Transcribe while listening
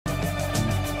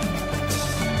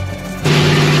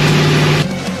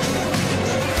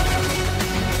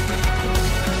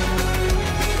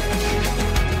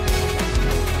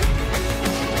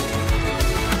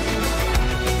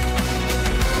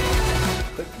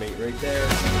crankbait right there.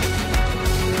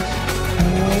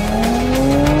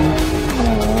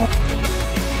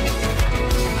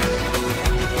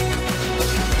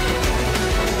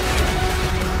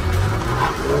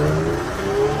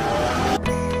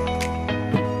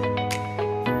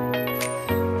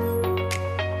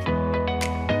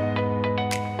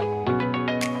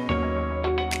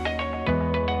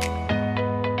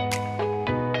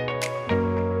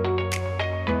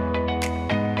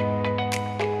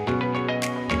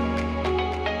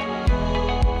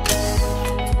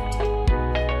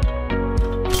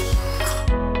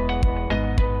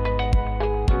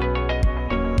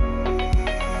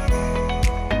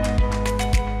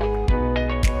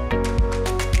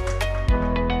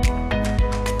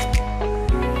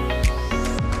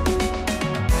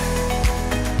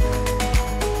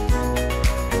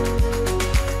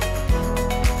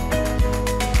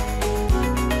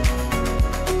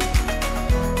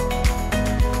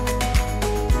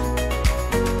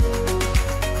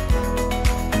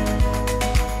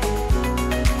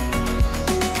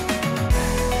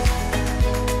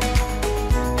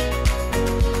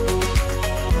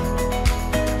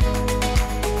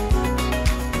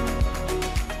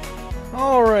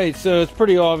 Alright, so it's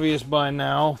pretty obvious by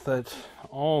now that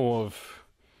all of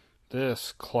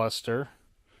this cluster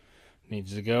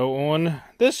needs to go on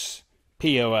this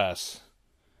POS.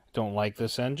 Don't like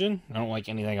this engine. I don't like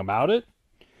anything about it.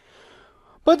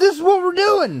 But this is what we're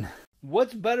doing.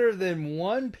 What's better than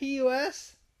one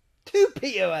POS? Two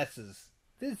POSs.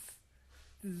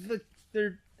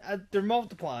 They're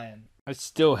multiplying. I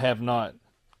still have not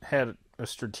had a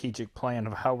strategic plan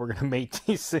of how we're going to make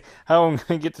these, how I'm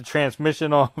going to get the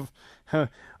transmission off. I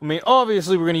mean,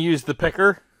 obviously we're going to use the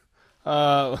picker,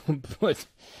 but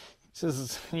this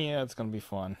is, yeah, it's going to be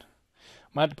fun. I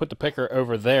might have to put the picker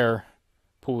over there,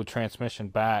 pull the transmission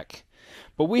back,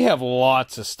 but we have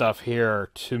lots of stuff here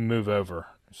to move over.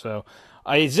 So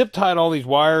I zip tied all these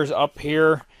wires up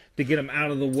here to get them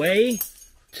out of the way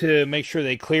to make sure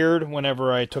they cleared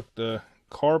whenever I took the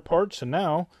car apart. So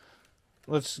now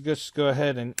let's just go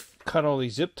ahead and cut all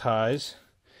these zip ties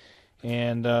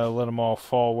and let them all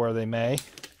fall where they may.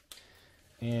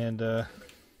 And throw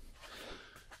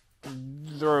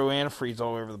antifreeze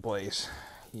all over the place.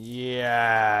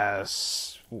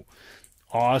 Yes.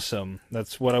 Awesome.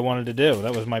 That's what I wanted to do.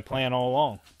 That was my plan all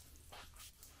along.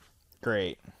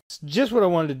 Great. It's just what I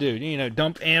wanted to do. You know,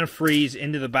 dump antifreeze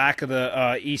into the back of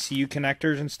the ECU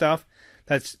connectors and stuff.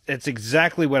 That's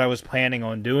exactly what I was planning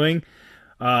on doing.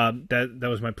 That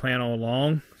was my plan all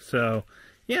along. So,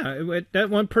 yeah, that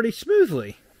went pretty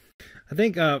smoothly. I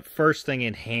think first thing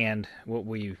in hand, what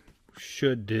we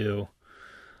should do,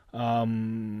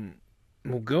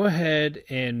 we'll go ahead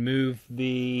and move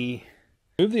the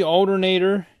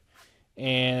alternator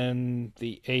and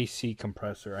the AC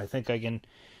compressor. I think I can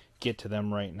get to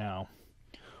them right now.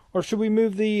 Or should we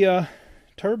move the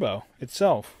turbo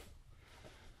itself?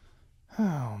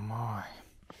 Oh my.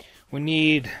 We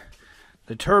need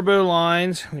the turbo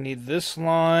lines, we need this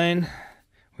line,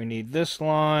 we need this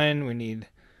line, we need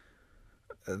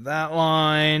that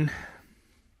line,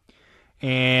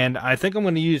 and I think I'm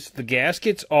going to use the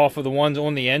gaskets off of the ones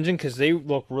on the engine because they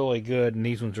look really good and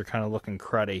these ones are kind of looking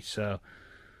cruddy, so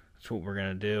that's what we're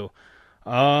going to do.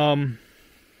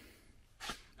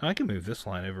 I can move this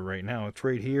line over right now. It's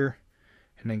right here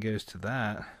and then goes to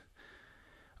that.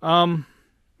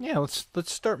 Yeah, let's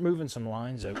start moving some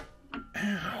lines out.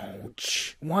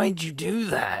 Ouch. Why'd you do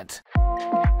that?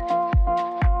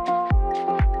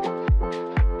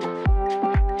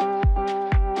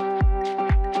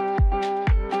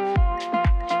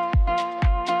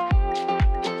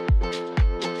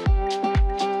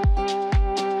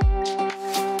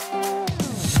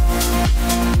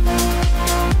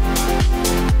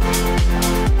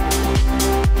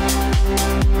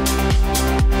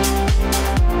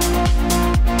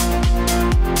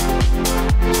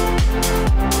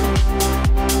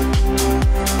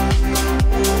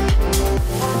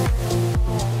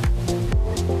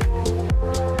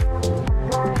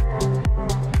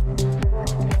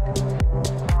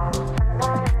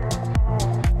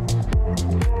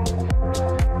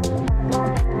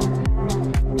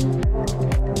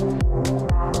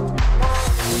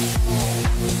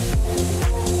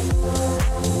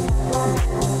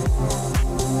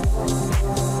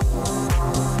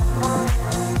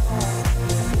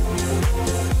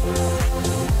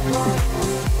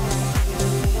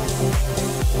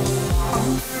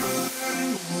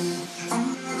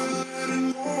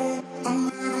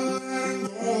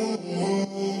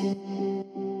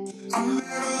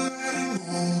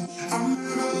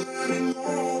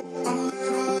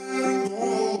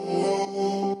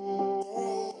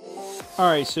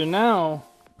 Alright, so now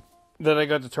that I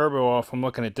got the turbo off, I'm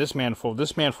looking at this manifold.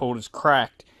 This manifold is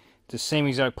cracked the same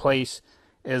exact place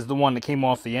as the one that came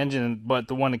off the engine, but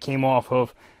the one that came off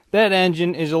of that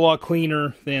engine is a lot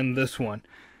cleaner than this one.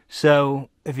 So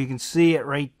if you can see it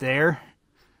right there,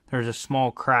 there's a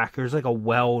small crack. There's like a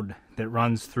weld that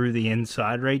runs through the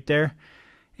inside right there,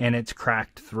 and it's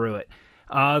cracked through it.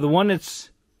 The one that's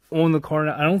on the car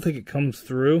now, I don't think it comes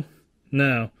through.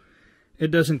 No, it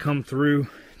doesn't come through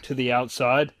to the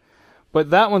outside, but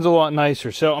that one's a lot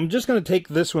nicer. So I'm just going to take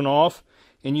this one off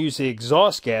and use the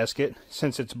exhaust gasket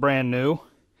since it's brand new.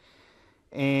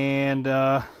 And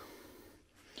I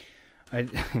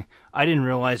didn't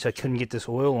realize I couldn't get this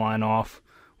oil line off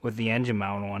with the engine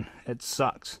mount on. It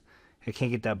sucks. I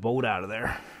can't get that bolt out of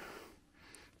there,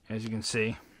 as you can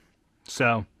see.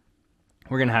 So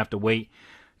we're gonna have to wait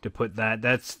to put that.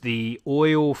 That's the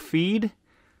oil feed.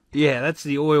 Yeah, that's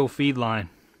the oil feed line.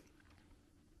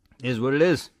 Is what it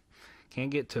is.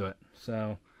 Can't get to it.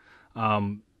 So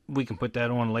we can put that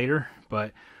on later,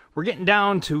 but we're getting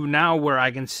down to now where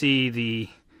I can see the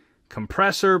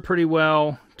compressor pretty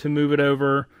well to move it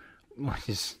over.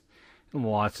 Just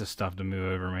lots of stuff to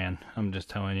move over, man. I'm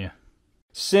just telling you.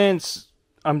 Since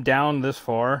I'm down this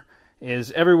far,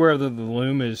 is everywhere the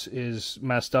loom is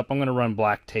messed up, I'm going to run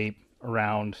black tape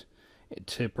around it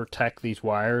to protect these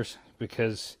wires,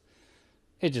 because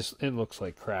it looks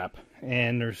like crap,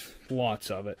 and there's lots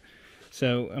of it.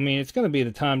 So, I mean, it's going to be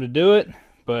the time to do it,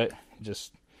 but it's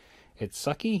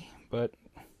sucky, but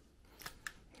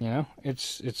you know,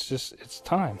 it's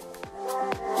time.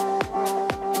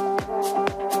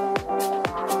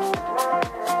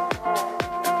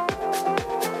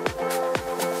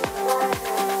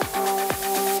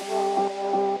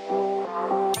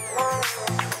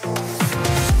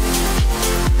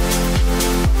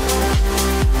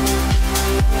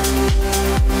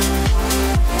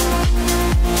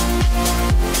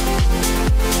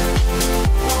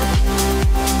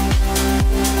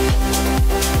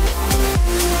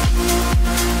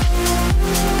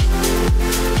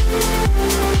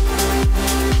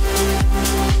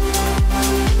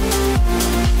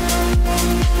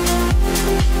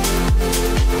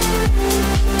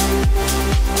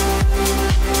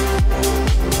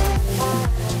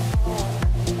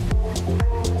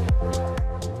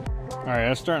 Alright, I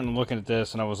was starting to look at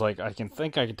this and I was like, I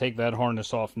think I can take that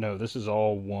harness off. No, this is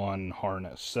all one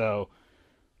harness. So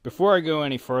before I go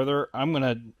any further, I'm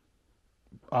going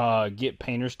to get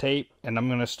painter's tape and I'm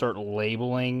going to start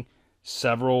labeling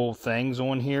several things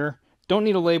on here. Don't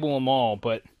need to label them all,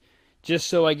 but just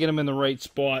so I get them in the right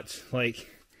spots. Like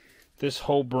this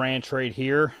whole branch right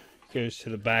here goes to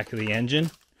the back of the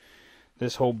engine.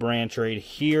 This whole branch right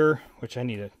here, which I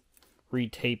need to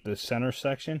retape the center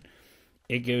section,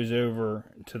 it goes over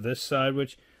to this side,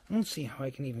 which I don't see how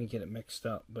I can even get it mixed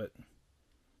up, but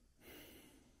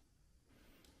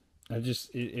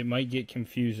it might get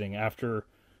confusing after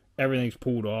everything's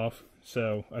pulled off.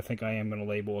 So I think I am going to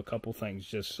label a couple things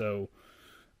just so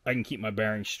I can keep my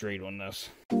bearings straight on this.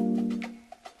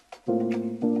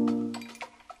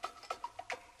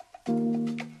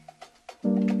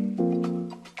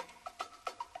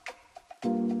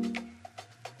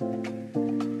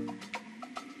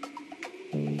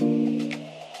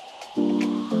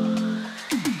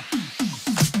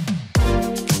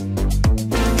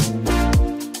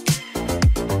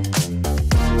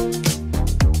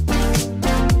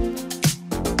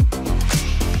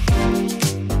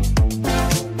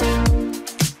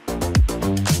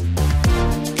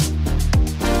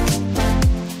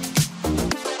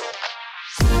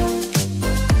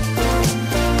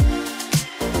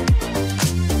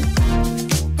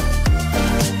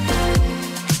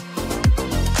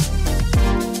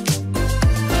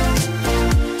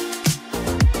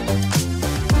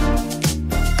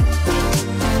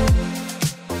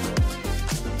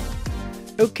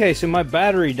 Okay, so my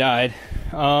battery died.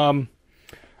 I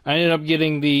ended up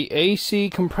getting the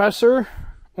AC compressor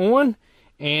on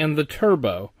and the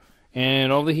turbo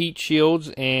and all the heat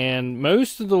shields and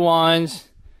most of the lines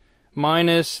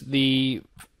minus the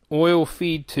oil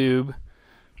feed tube,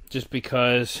 just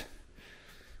because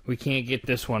we can't get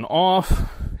this one off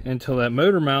until that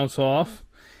motor mounts off.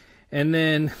 And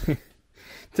then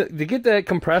to get that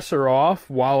compressor off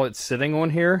while it's sitting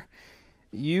on here,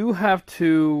 you have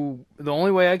to, the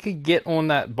only way I could get on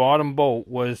that bottom bolt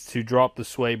was to drop the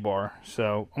sway bar.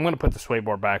 So I'm going to put the sway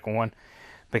bar back on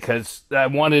because I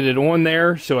wanted it on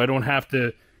there so I don't have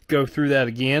to go through that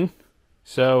again.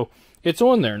 So it's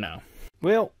on there now.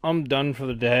 Well, I'm done for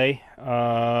the day.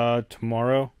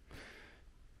 Tomorrow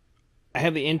I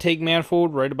have the intake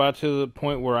manifold right about to the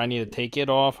point where I need to take it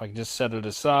off. I can just set it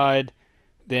aside.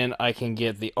 Then I can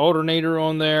get the alternator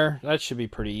on there. That should be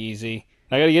pretty easy.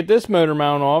 I got to get this motor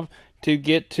mount off to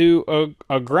get to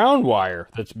a ground wire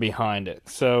that's behind it.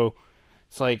 So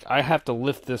it's like I have to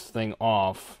lift this thing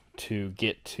off to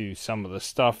get to some of the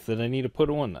stuff that I need to put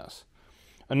on this.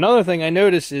 Another thing I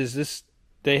noticed is this: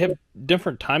 they have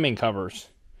different timing covers.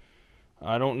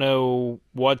 I don't know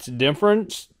what's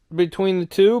different between the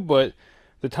two, but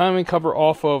the timing cover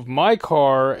off of my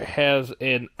car has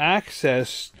an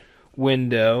access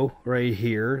window right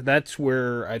here. That's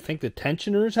where I think the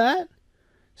tensioner is at.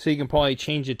 So you can probably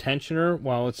change the tensioner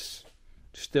while it's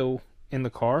still in the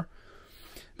car.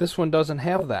 This one doesn't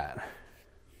have that.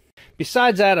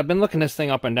 Besides that, I've been looking this thing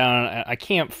up and down. I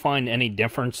can't find any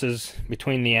differences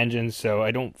between the engines, so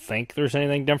I don't think there's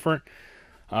anything different.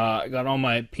 I got all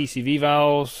my PCV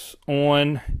valves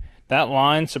on. That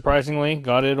line, surprisingly,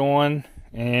 got it on.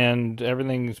 And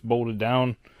everything's bolted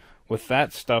down with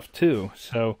that stuff, too.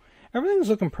 So everything's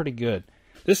looking pretty good.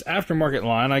 This aftermarket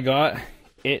line I got,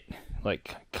 it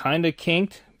like kind of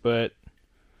kinked, but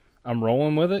I'm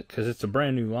rolling with it because it's a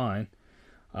brand new line.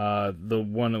 The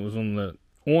one that was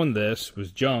on this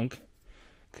was junk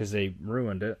because they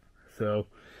ruined it. So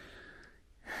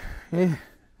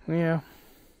yeah.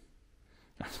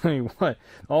 I tell you what,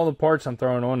 all the parts I'm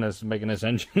throwing on this is making this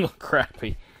engine look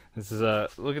crappy. This is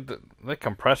look at the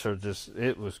compressor.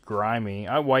 It was grimy.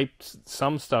 I wiped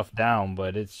some stuff down,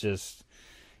 but it's just,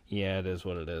 yeah, it is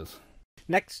what it is.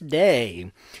 Next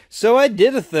day, so I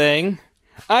did a thing.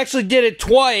 I actually did it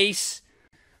twice.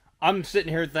 I'm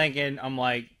sitting here thinking, I'm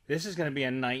like, this is going to be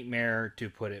a nightmare to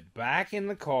put it back in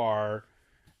the car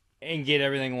and get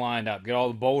everything lined up, get all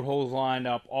the bolt holes lined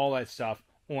up, all that stuff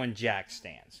on jack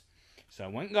stands. So I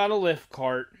went and got a lift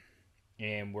cart,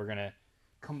 and we're going to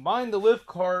combine the lift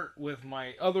cart with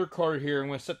my other cart here. I'm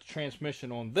going to set the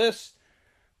transmission on this,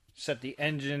 set the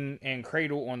engine and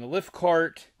cradle on the lift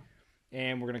cart,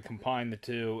 and we're going to combine the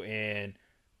two and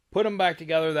put them back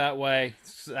together that way.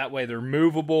 So that way they're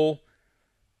movable.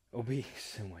 It'll be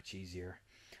so much easier.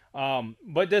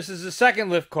 But this is the second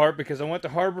lift cart because I went to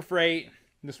Harbor Freight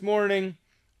this morning,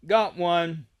 got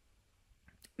one.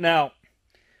 Now,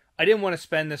 I didn't want to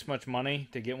spend this much money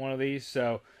to get one of these,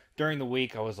 so during the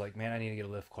week I was like, man, I need to get a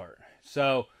lift cart.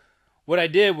 So what I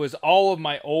did was all of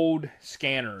my old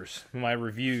scanners, my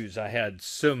reviews, I had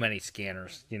so many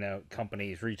scanners,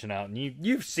 companies reaching out, and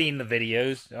you've seen the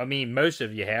videos. I mean, most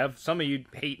of you have. Some of you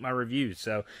hate my reviews,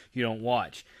 so you don't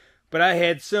watch. But I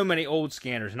had so many old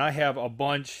scanners, and I have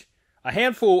a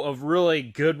handful of really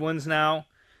good ones now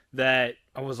that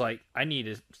I was like, I need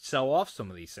to sell off some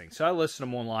of these things. So I listed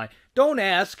them online. Don't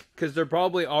ask, because they're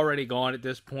probably already gone at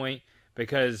this point,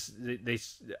 because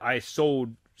I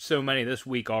sold so many this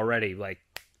week already, like,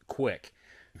 quick.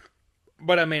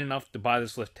 But I made enough to buy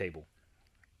this lift table.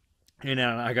 And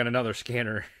I got another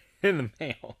scanner in the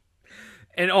mail.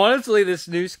 And honestly, this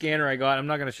new scanner I got, I'm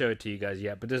not going to show it to you guys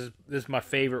yet, but this is my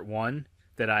favorite one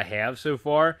that I have so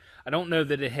far. I don't know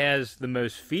that it has the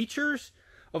most features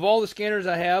of all the scanners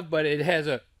I have, but it has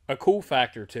a cool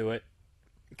factor to it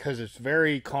because it's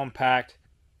very compact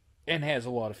and has a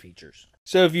lot of features.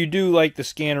 So if you do like the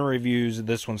scanner reviews,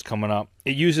 this one's coming up.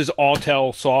 It uses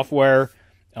Autel software,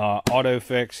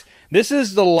 AutoFix. This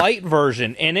is the light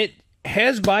version, and it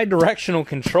has bi-directional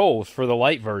controls for the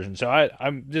light version. So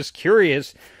I'm just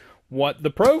curious what the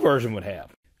Pro version would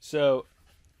have. So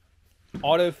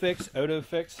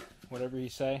AutoFix, whatever you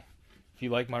say. If you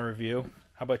like my review,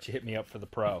 how about you hit me up for the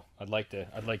Pro? I'd like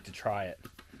to try it.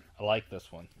 I like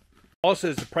this one. Also,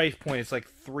 as the price point, it's like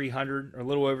 $300 or a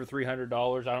little over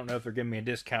 $300. I don't know if they're giving me a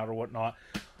discount or whatnot.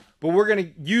 But we're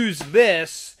going to use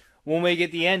this when we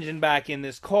get the engine back in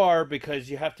this car because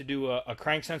you have to do a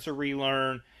crank sensor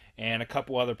relearn and a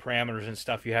couple other parameters and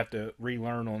stuff you have to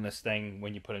relearn on this thing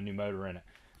when you put a new motor in it.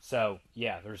 So,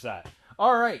 yeah, there's that.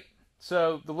 All right.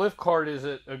 So, the lift cart is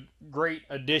a great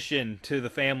addition to the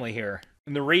family here.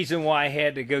 And the reason why I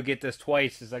had to go get this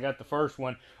twice is I got the first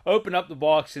one, open up the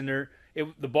box, and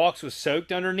the box was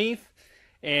soaked underneath,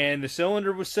 and the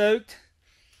cylinder was soaked.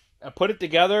 I put it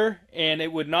together, and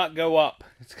it would not go up.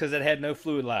 It's because it had no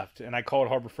fluid left. And I called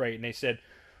Harbor Freight, and they said,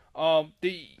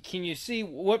 can you see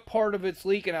what part of it's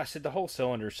leaking? I said, the whole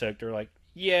cylinder's soaked. They're like,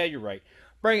 yeah, you're right.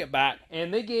 Bring it back.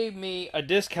 And they gave me a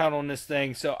discount on this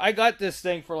thing. So I got this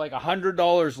thing for like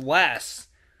 $100 less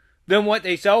than what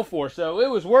they sell for. So it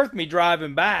was worth me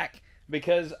driving back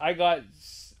because I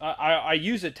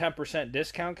used a 10%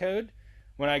 discount code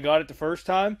when I got it the first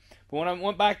time. But when I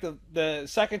went back the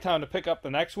second time to pick up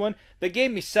the next one, they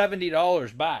gave me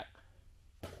 $70 back.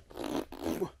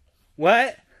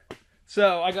 What?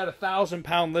 So I got a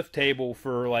 1,000-pound lift table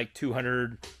for like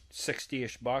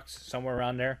 $260-ish bucks, somewhere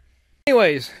around there.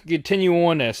 Anyways, continue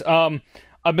on this.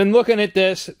 I've been looking at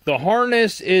this. The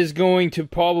harness is going to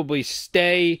probably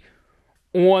stay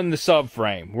on the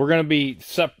subframe. We're going to be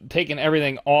taking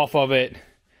everything off of it.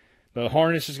 The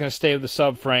harness is going to stay with the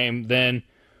subframe. Then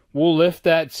we'll lift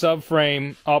that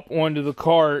subframe up onto the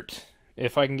cart,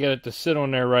 if I can get it to sit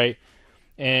on there right,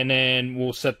 and then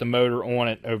we'll set the motor on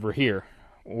it over here,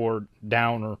 or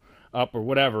down or up or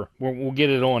whatever. We'll get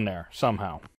it on there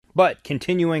somehow. But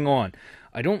continuing on,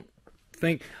 I don't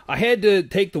think I had to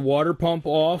take the water pump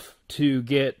off to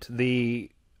get the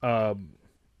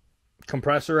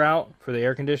compressor out for the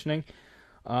air conditioning.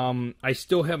 I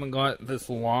still haven't got this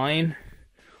line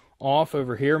off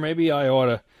over here. Maybe I ought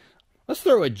to, let's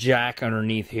throw a jack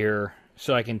underneath here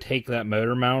so I can take that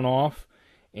motor mount off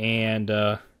and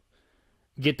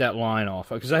get that line off,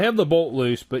 because I have the bolt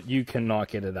loose, but you cannot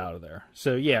get it out of there.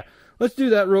 So yeah, let's do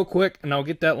that real quick, and I'll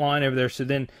get that line over there, so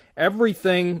then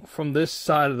everything from this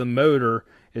side of the motor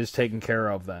is taken care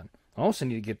of then. I also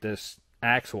need to get this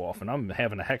axle off, and I'm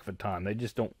having a heck of a time. They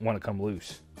just don't want to come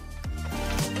loose.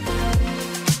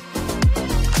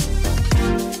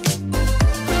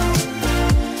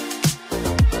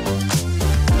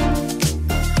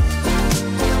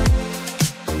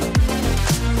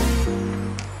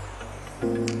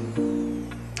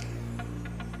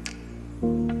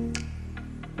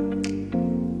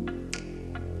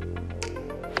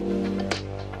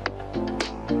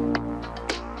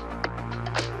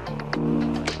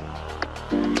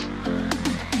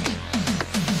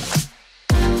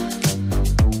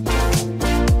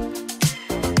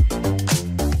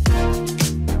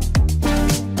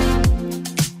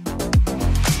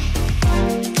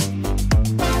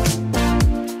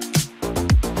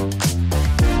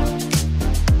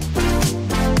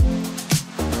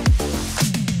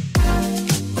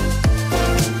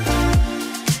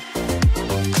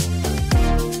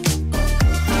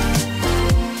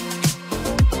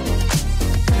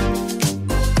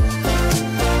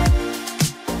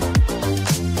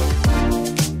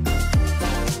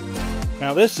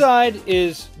 Now this side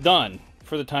is done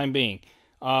for the time being.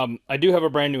 I do have a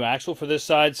brand new axle for this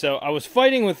side, so I was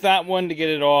fighting with that one to get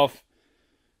it off.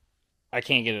 I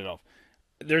can't get it off.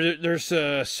 There's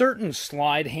a certain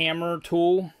slide hammer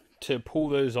tool to pull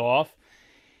those off.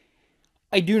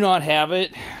 I do not have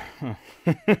it.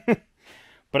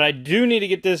 But I do need to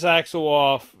get this axle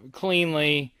off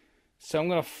cleanly. So I'm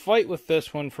going to fight with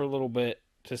this one for a little bit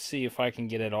to see if I can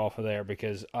get it off of there,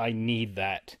 because I need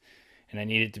that. And I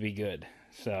need it to be good.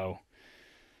 So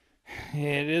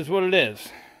it is what it is.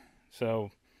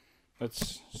 So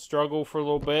let's struggle for a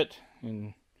little bit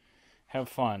and have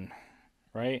fun,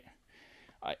 right?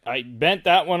 I bent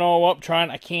that one all up trying.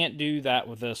 I can't do that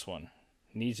with this one.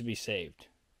 It needs to be saved.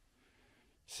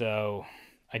 So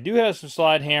I do have some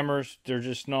slide hammers. They're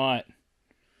just not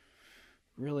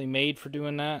really made for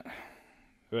doing that.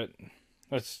 But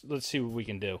let's see what we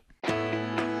can do.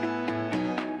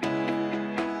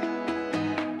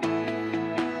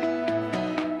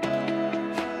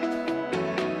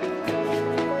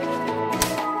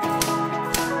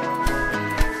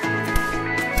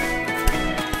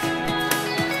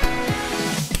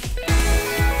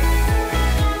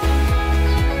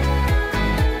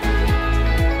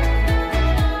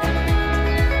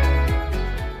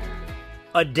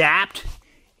 Adapt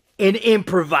and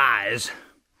improvise.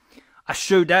 I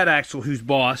showed that axle who's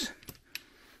boss.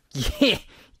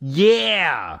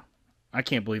 Yeah. I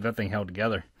can't believe that thing held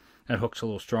together. That hook's a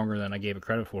little stronger than I gave it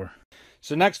credit for.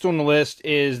 So next on the list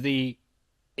is the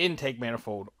intake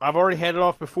manifold. I've already had it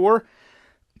off before,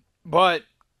 but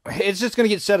it's just going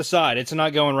to get set aside. It's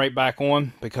not going right back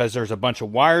on because there's a bunch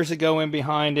of wires that go in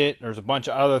behind it. There's a bunch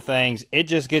of other things. It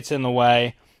just gets in the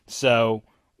way. So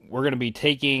we're going to be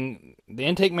taking the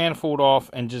intake manifold off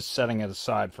and just setting it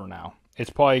aside for now. It's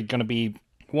probably going to be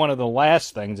one of the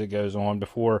last things that goes on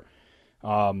before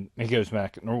it goes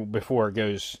back, or before it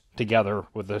goes together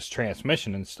with this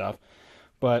transmission and stuff.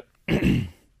 But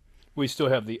we still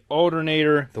have the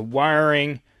alternator, the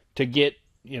wiring to get,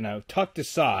 tucked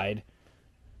aside,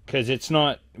 because it's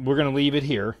not, we're going to leave it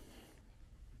here,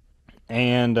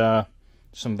 and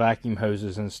some vacuum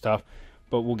hoses and stuff,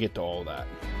 but we'll get to all that.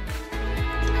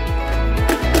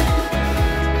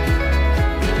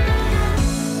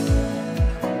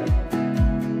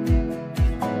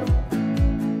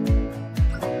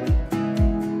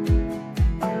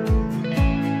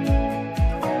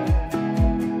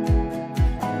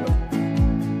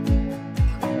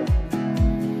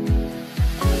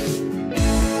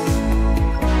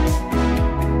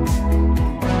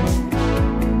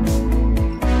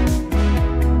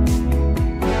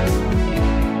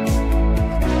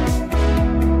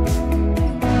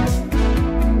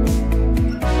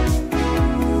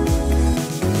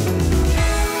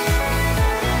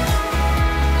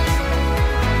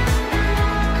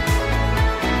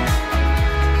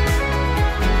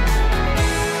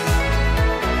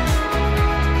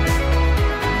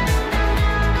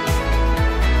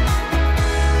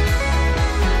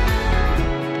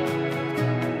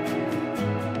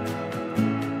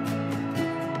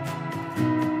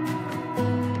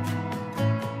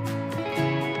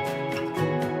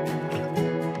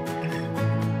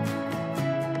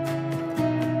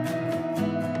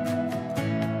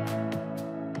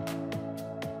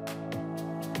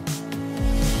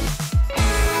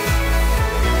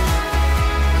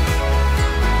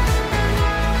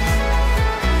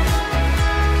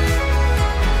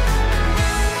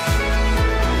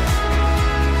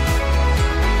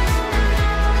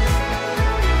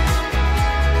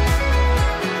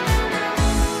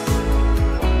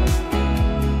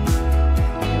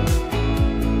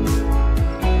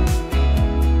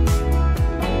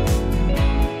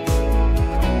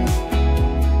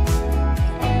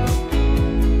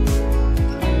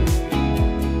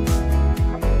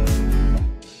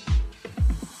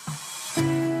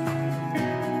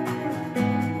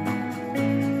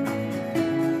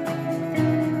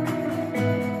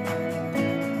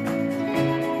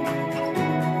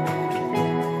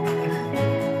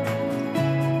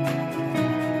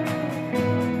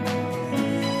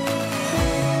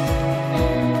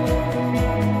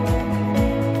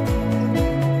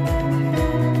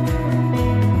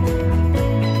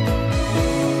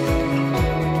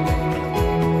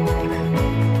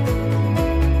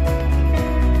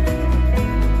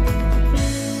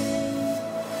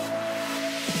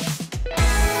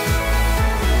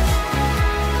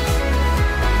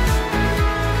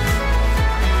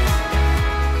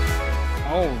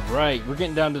 right, we're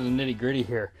getting down to the nitty-gritty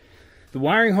here. The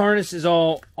wiring harness is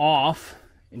all off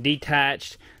and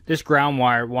detached. This ground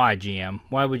wire, why, GM?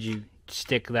 Why would you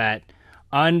stick that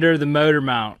under the motor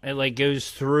mount? It like goes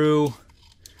through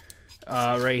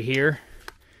right here,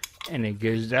 and it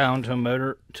goes down to a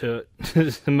motor, to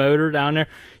the motor down there.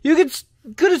 You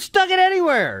could have stuck it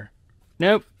anywhere.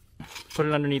 Nope, put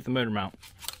it underneath the motor mount.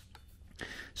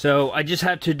 So I just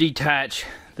have to detach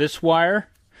this wire,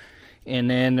 and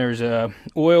then there's a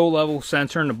oil level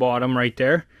sensor in the bottom right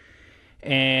there,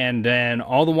 and then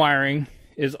all the wiring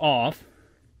is off,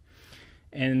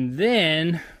 and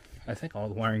then I think all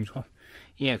the wiring's off.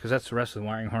 Yeah, because that's the rest of the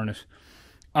wiring harness.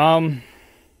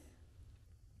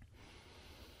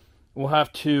 We'll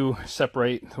have to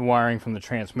separate the wiring from the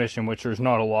transmission, which there's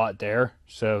not a lot there,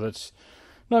 so that's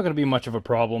not going to be much of a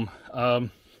problem. The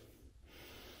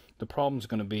problem's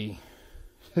going to be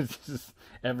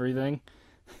everything.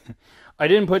 I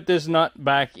didn't put this nut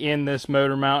back in this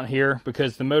motor mount here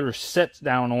because the motor sits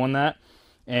down on that,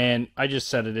 and I just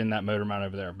set it in that motor mount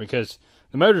over there because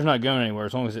the motor's not going anywhere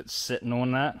as long as it's sitting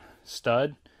on that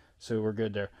stud, so we're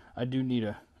good there. I do need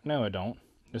a... No, I don't.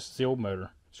 This is the old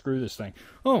motor. Screw this thing.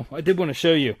 Oh, I did want to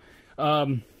show you.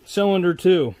 Cylinder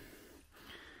 2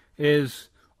 is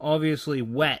obviously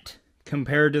wet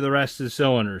compared to the rest of the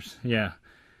cylinders. Yeah.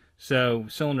 So,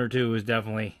 cylinder 2 is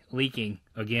definitely leaking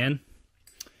again.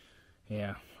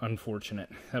 Yeah, unfortunate.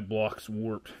 That block's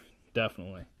warped.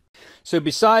 Definitely. So,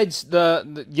 besides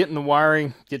the getting the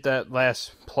wiring, get that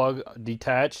last plug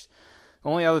detached, the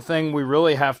only other thing we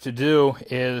really have to do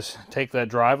is take that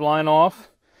drive line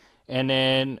off and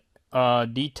then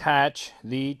detach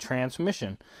the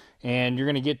transmission. And you're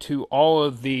going to get to all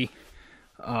of the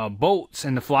bolts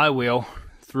in the flywheel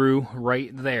through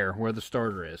right there where the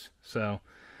starter is. So,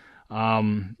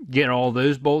 get all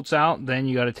those bolts out, then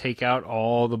you got to take out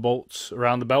all the bolts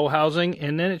around the bell housing,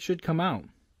 and then it should come out.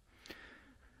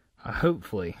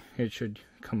 Hopefully it should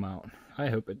come out. I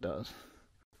hope it does.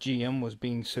 GM was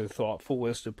being so thoughtful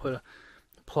as to put a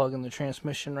plug in the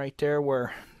transmission right there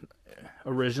where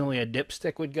originally a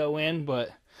dipstick would go in,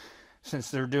 but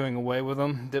since they're doing away with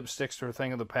them, dipsticks are a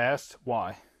thing of the past.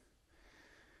 Why?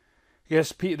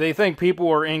 Yes, they think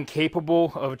people are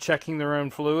incapable of checking their own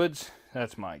fluids.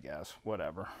 That's my guess.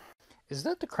 Whatever. Is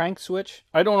that the crank switch?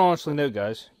 I don't honestly know,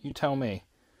 guys. You tell me.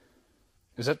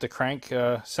 Is that the crank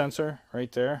sensor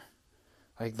right there?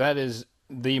 Like, that is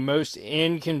the most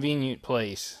inconvenient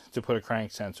place to put a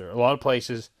crank sensor. A lot of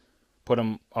places put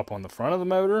them up on the front of the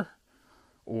motor,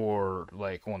 or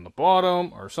like on the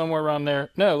bottom, or somewhere around there.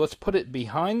 No, let's put it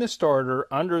behind the starter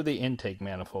under the intake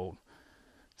manifold.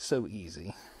 So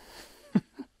easy.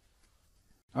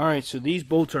 Alright, so these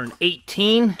bolts are an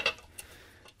 18.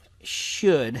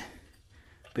 Should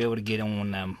be able to get on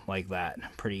them like that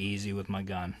pretty easy with my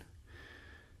gun.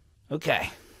 Okay.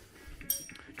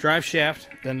 Drive shaft,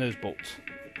 then those bolts.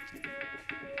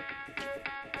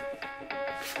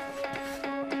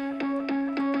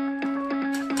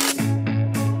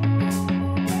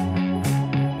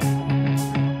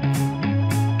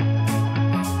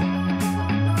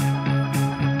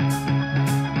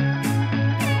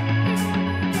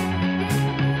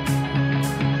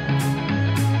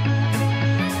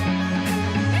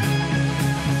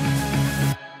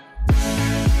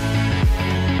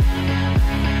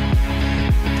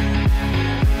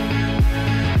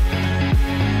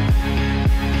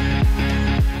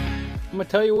 I'm going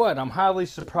to tell you what, I'm highly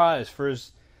surprised. For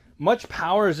as much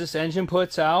power as this engine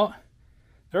puts out,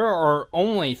 there are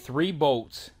only 3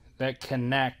 bolts that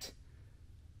connect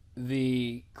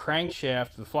the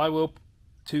crankshaft, the flywheel,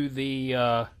 to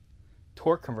the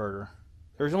torque converter.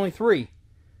 There's only 3.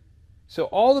 So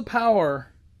all the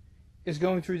power is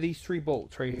going through these 3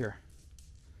 bolts right here.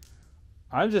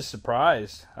 I'm just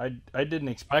surprised. I didn't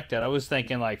expect that. I was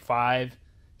thinking like 5,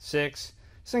 6.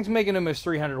 This thing's making almost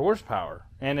 300 horsepower,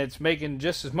 and it's making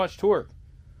just as much torque.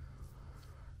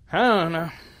 I don't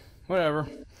know. Whatever.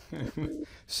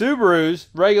 Subarus,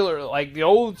 regular, like the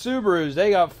old Subarus, they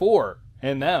got 4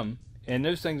 in them. And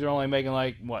those things are only making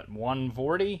like, what,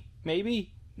 140?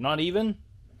 Maybe? Not even?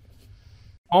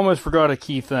 Almost forgot a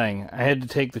key thing. I had to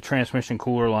take the transmission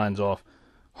cooler lines off.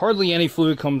 Hardly any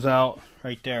fluid comes out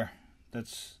right there.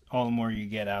 That's all the more you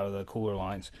get out of the cooler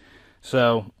lines.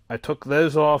 So I took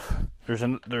those off.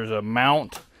 There's a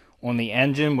mount on the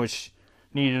engine which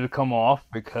needed to come off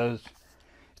because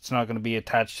it's not going to be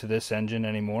attached to this engine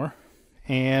anymore.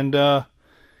 And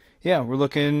yeah, we're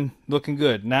looking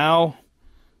good. Now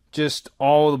just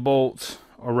all the bolts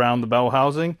around the bell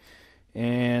housing,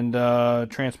 and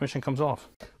transmission comes off.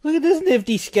 Look at this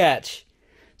nifty sketch.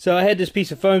 So I had this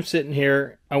piece of foam sitting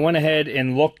here. I went ahead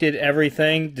and looked at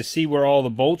everything to see where all the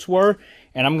bolts were,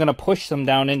 and I'm going to push them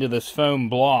down into this foam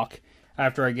block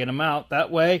after I get them out. That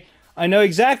way I know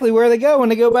exactly where they go when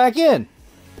they go back in.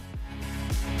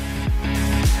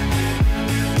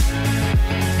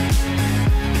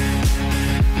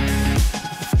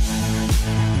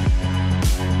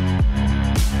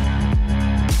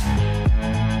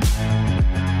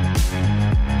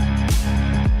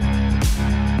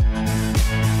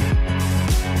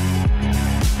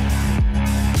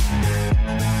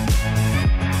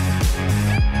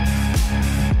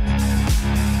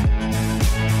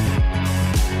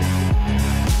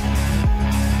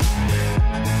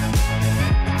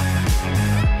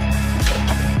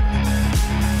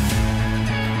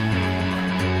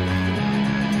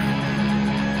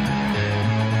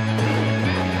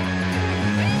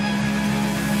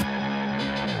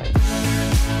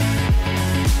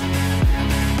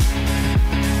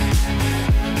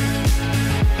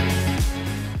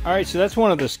 Alright, so that's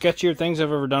one of the sketchier things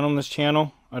I've ever done on this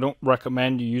channel. I don't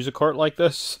recommend you use a cart like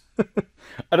this.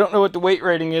 I don't know what the weight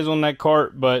rating is on that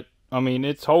cart, but, I mean,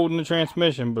 it's holding the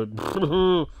transmission, but,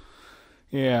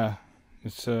 yeah,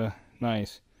 it's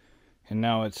nice. And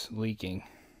now it's leaking.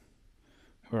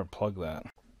 I'm going to plug that.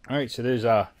 Alright, so there's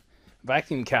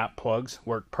vacuum cap plugs,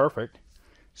 work perfect.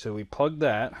 So we plug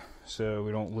that, so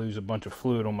we don't lose a bunch of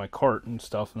fluid on my cart and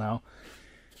stuff now.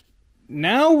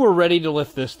 Now we're ready to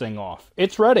lift this thing off.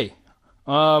 It's ready.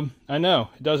 I know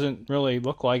it doesn't really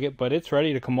look like it, but it's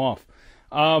ready to come off.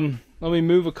 Let me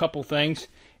move a couple things.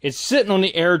 It's sitting on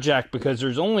the air jack because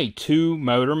there's only 2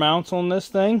 motor mounts on this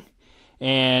thing.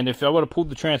 And if I would have pulled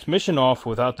the transmission off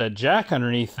without that jack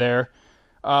underneath there,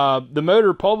 the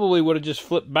motor probably would have just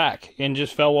flipped back and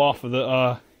just fell off of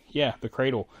the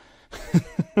cradle.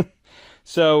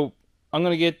 So I'm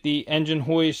going to get the engine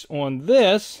hoist on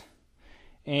this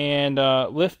and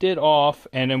lift it off,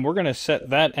 and then we're going to set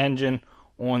that engine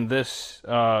on this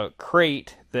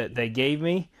crate that they gave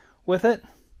me with it.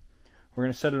 We're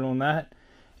going to set it on that,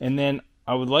 and then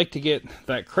I would like to get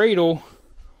that cradle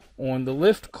on the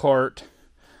lift cart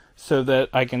so that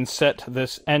I can set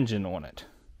this engine on it.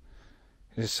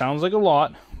 It sounds like a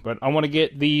lot, but I want to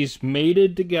get these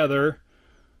mated together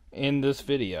in this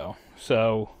video,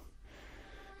 so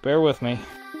bear with me.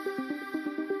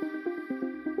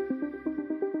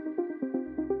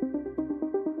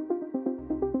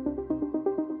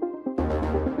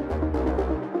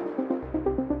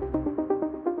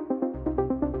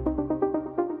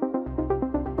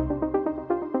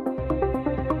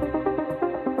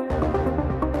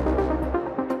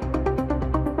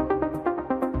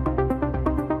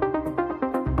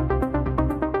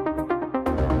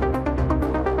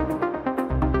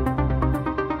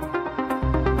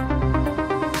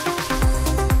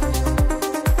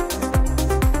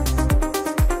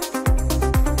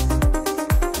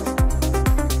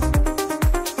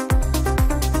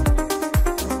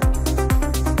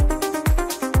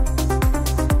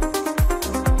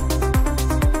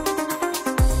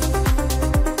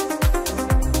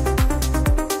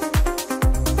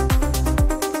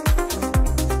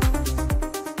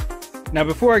 Now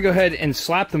before I go ahead and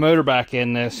slap the motor back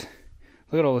in this,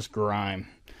 look at all this grime.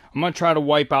 I'm gonna try to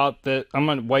wipe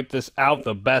this out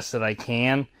the best that I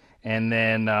can, and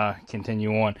then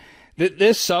continue on.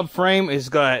 This subframe has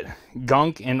got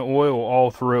gunk and oil all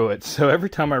through it, so every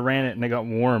time I ran it and it got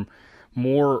warm,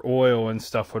 more oil and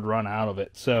stuff would run out of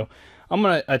it. So I'm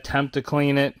gonna attempt to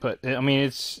clean it, but I mean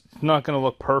it's not gonna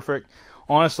look perfect.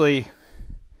 Honestly,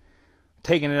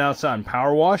 taking it outside and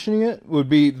power washing it would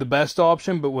be the best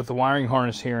option, but with the wiring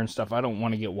harness here and stuff, I don't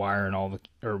want to get water in all the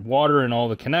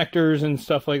connectors and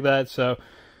stuff like that. So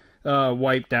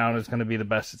wipe down is going to be the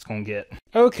best it's going to get.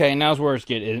 Okay, now's where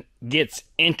it gets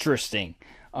interesting.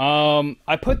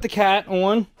 I put the cat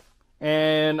on,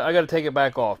 and I got to take it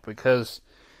back off because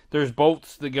there's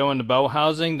bolts that go into bell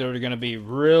housing that are going to be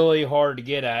really hard to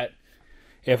get at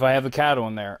if I have a cat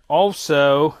on there.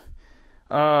 Also,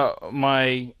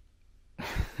 my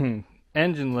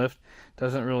engine lift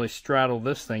doesn't really straddle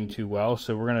this thing too well,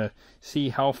 so we're gonna see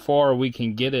how far we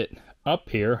can get it up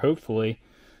here. Hopefully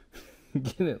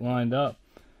get it lined up.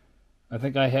 I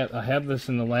think I have this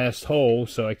in the last hole,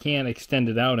 so I can't extend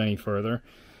it out any further,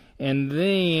 and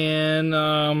then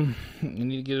I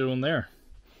need to get it on there,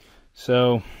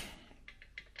 so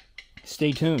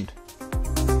stay tuned.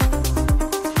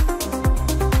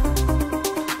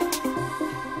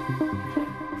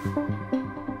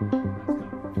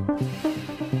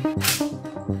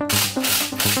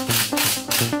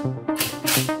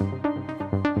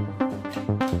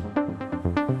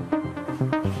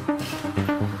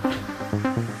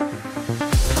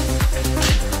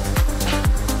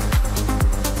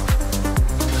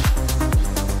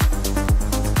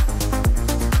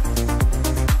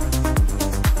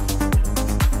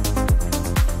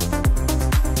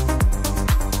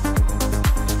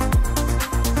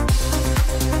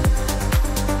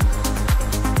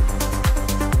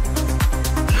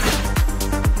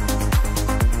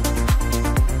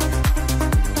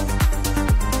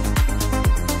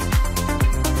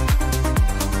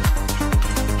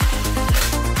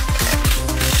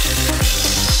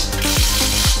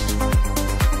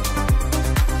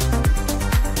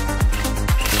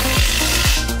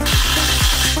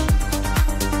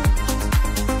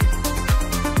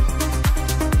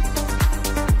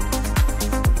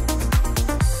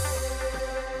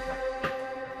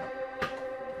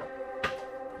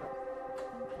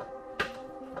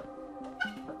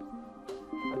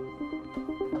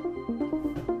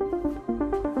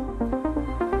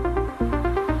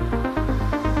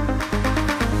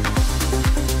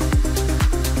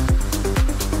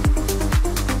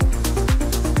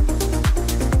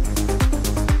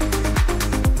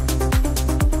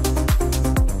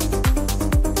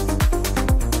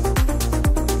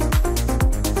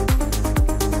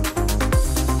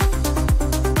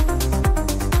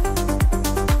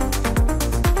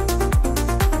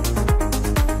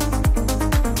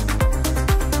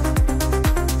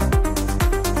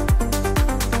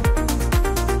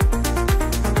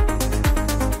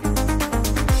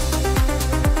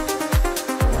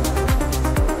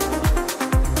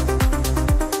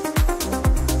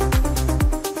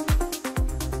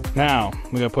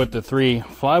 gonna put the 3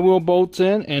 flywheel bolts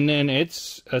in, and then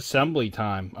it's assembly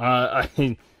time.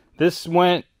 This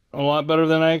went a lot better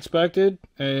than I expected,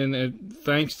 and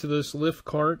thanks to this lift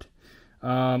cart. The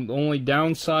only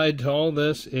downside to all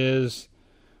this is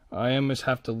I almost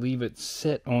have to leave it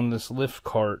sit on this lift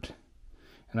cart,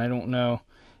 and I don't know.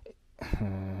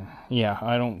 Yeah,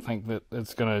 I don't think that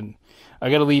it's gonna. I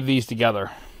gotta leave these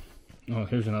together. Oh,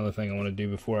 here's another thing I want to do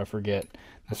before I forget.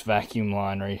 This vacuum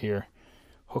line right here.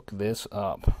 Hook this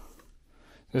up.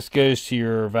 This goes to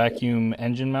your vacuum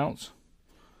engine mounts.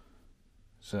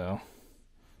 So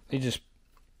they just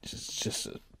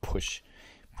a push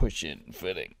in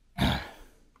fitting.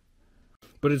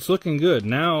 But it's looking good.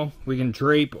 Now we can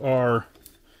drape our,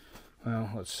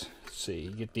 well, let's see,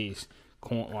 get these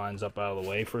coolant lines up out of the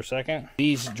way for a second.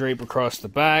 These drape across the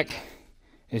back.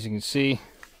 As you can see,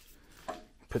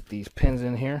 put these pins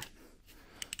in here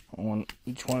on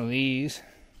each one of these,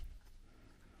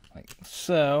 like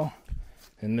so.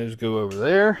 And those go over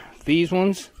there. These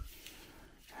ones,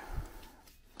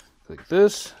 like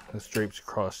this. This drapes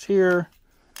across here.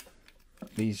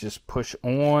 These just push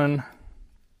on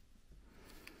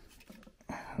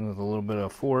with a little bit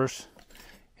of force,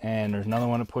 and there's another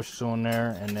one that pushes on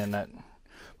there, and then that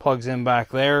plugs in back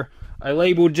there. I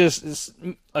labeled just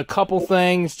a couple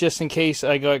things just in case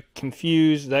I got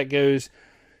confused. That goes,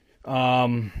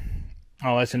 oh,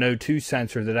 that's an O2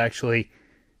 sensor that actually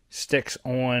sticks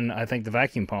on, I think, the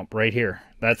vacuum pump right here.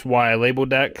 That's why I labeled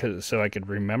that, so I could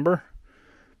remember.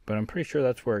 But I'm pretty sure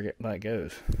that's where that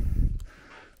goes.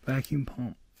 Vacuum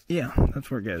pump. Yeah,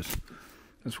 that's where it goes.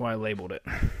 That's why I labeled it,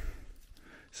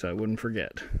 so I wouldn't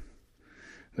forget.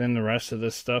 Then the rest of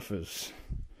this stuff is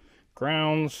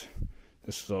grounds.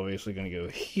 This is obviously going to go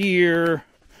here.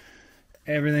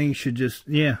 Everything should just,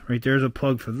 yeah, right there's a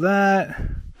plug for that.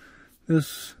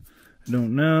 This, I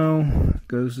don't know,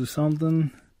 goes to something.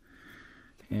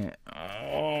 Yeah.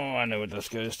 Oh, I know what this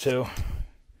goes to.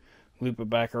 Loop it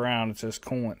back around. It says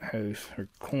coolant hose, or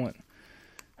coolant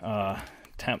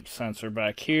temp sensor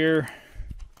back here.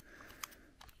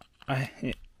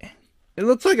 It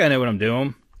looks like I know what I'm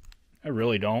doing. I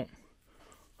really don't.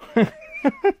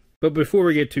 But before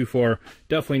we get too far,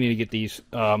 definitely need to get these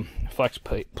flex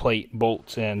plate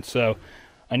bolts in. So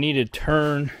I need to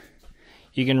turn,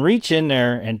 you can reach in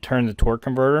there and turn the torque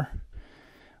converter.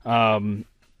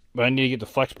 But I need to get the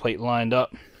flex plate lined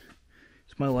up.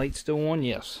 Is my light still on?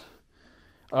 Yes.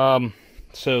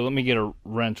 So let me get a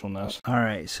wrench on this.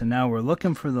 Alright, so now we're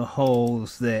looking for the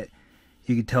holes that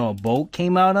you could tell a bolt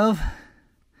came out of.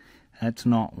 That's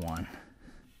not one.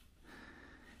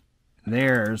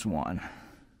 There's one.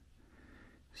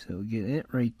 So we get it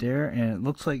right there, and it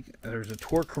looks like there's a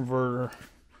torque converter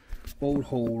bolt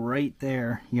hole right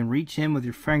there. You can reach in with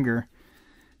your finger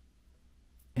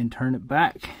and turn it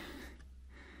back.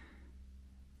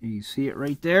 You see it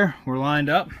right there. We're lined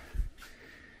up.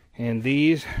 And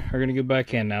these are going to go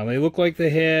back in. Now, they look like they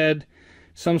had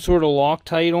some sort of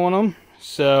Loctite on them.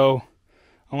 So,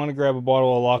 I want to grab a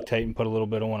bottle of Loctite and put a little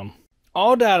bit on them.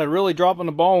 All data really dropping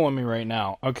the ball on me right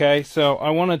now. Okay, so I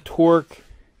want to torque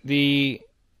the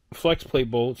flex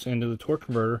plate bolts into the torque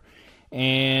converter.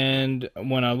 And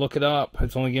when I look it up,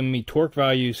 it's only giving me torque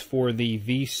values for the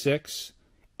V6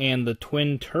 and the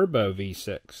twin turbo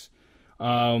V6.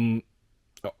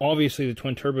 Obviously, the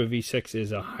twin turbo V6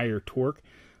 is a higher torque.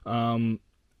 And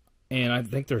I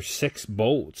think there's 6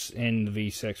 bolts in the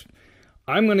V6.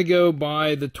 I'm going to go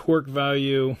by the torque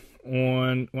value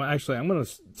on, well, actually, I'm going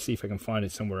to see if I can find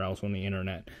it somewhere else on the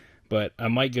internet. But I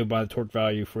might go by the torque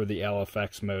value for the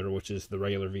LFX motor, which is the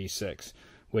regular V6,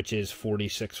 which is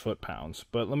 46 foot-pounds.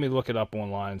 But let me look it up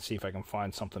online and see if I can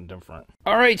find something different.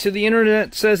 All right, so the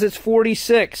internet says it's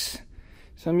 46.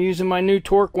 So I'm using my new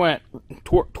torque wrench.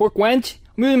 Torque wrench?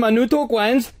 I'm using my new torque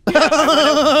wrench.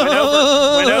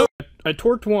 Yeah, went over. I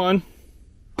torqued one.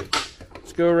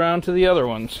 Let's go around to the other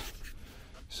ones.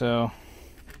 So,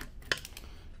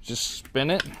 just spin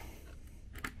it.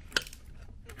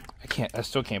 I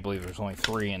still can't believe there's only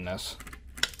 3 in this.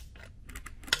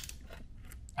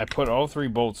 I put all 3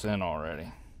 bolts in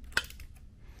already.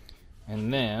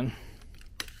 And then,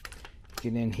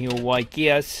 get in here like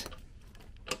this.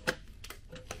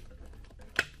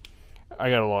 I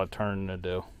got a lot of turning to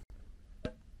do.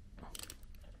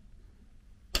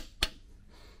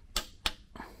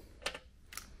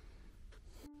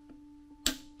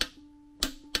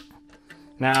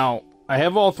 Now, I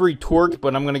have all 3 torqued,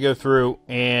 but I'm going to go through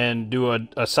and do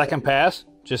a second pass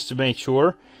just to make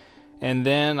sure. And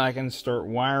then I can start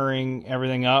wiring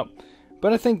everything up.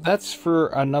 But I think that's for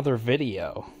another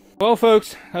video. Well,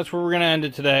 folks, that's where we're going to end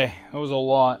it today. That was a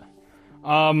lot.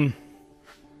 I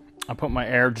put my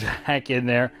air jack in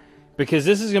there. Because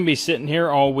this is going to be sitting here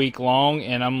all week long,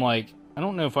 and I'm like, I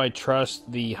don't know if I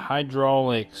trust the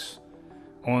hydraulics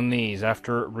on these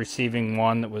after receiving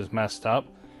one that was messed up.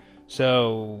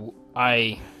 So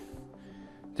I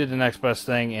did the next best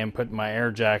thing and put my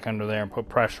air jack under there and put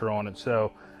pressure on it.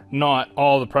 So not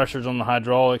all the pressure's on the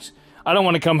hydraulics. I don't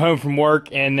want to come home from work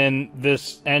and then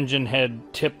this engine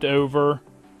had tipped over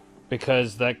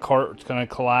because that cart's going to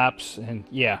collapse. And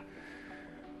yeah.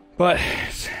 But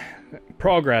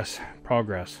progress.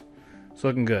 It's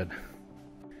looking good.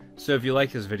 So if you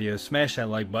like this video, smash that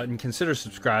like button, consider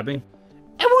subscribing,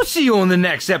 and we'll see you on the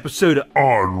next episode of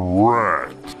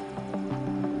Unwrapped.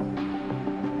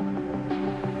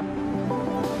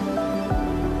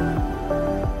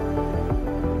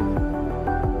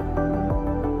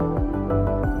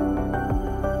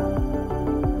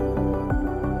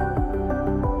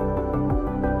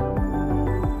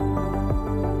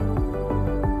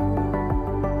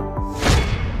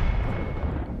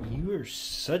 You're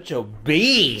such a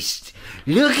beast!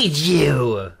 Look at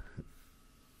you!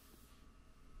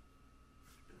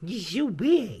 You're so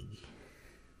big.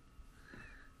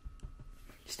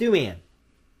 Stew Man.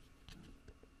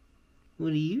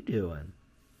 What are you doing?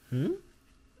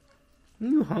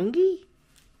 You hungry?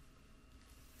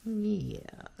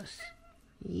 Yes.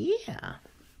 Yeah.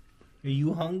 Are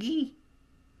you hungry?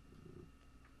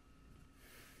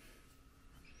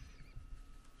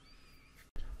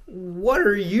 What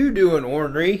are you doing,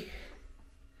 ornery?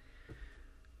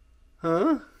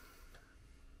 Huh?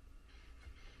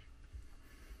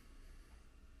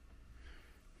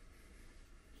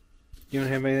 You don't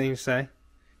have anything to say?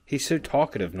 He's so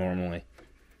talkative normally.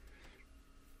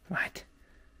 What?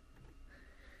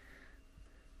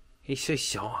 He's so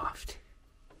soft.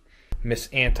 Miss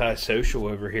Antisocial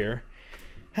over here.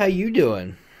 How you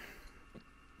doing?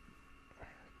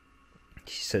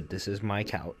 She said, this is my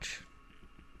couch.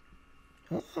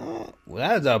 Oh, well,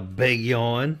 that's a big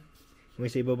yawn. You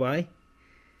want to say bye-bye?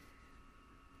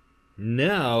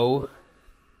 No.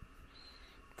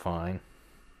 Fine.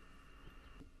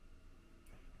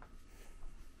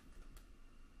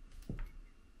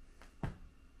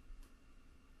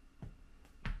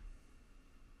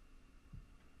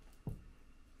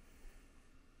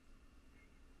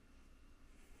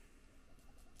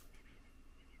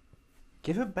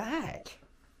 Give it back.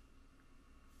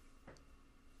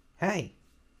 Hey.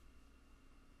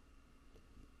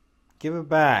 Give it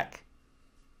back.